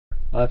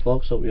Hi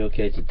folks, hope you're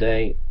okay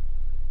today.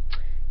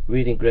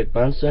 Reading Greg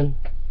Bahnsen.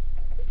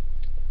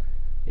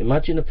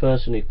 Imagine a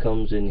person who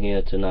comes in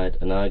here tonight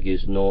and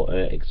argues no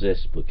air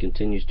exists but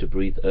continues to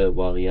breathe air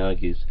while he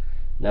argues.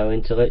 Now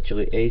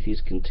intellectually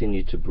atheists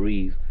continue to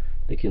breathe.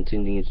 They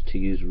continue to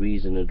use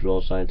reason and draw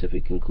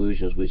scientific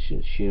conclusions which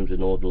assumes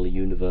an orderly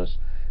universe,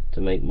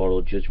 to make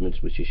moral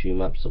judgments which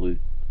assume absolute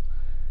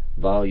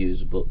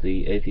values, but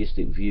the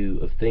atheistic view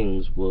of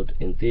things would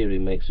in theory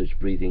make such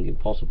breathing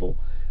impossible.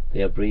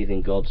 They are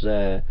breathing God's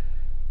air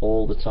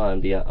all the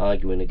time. They are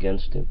arguing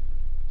against him.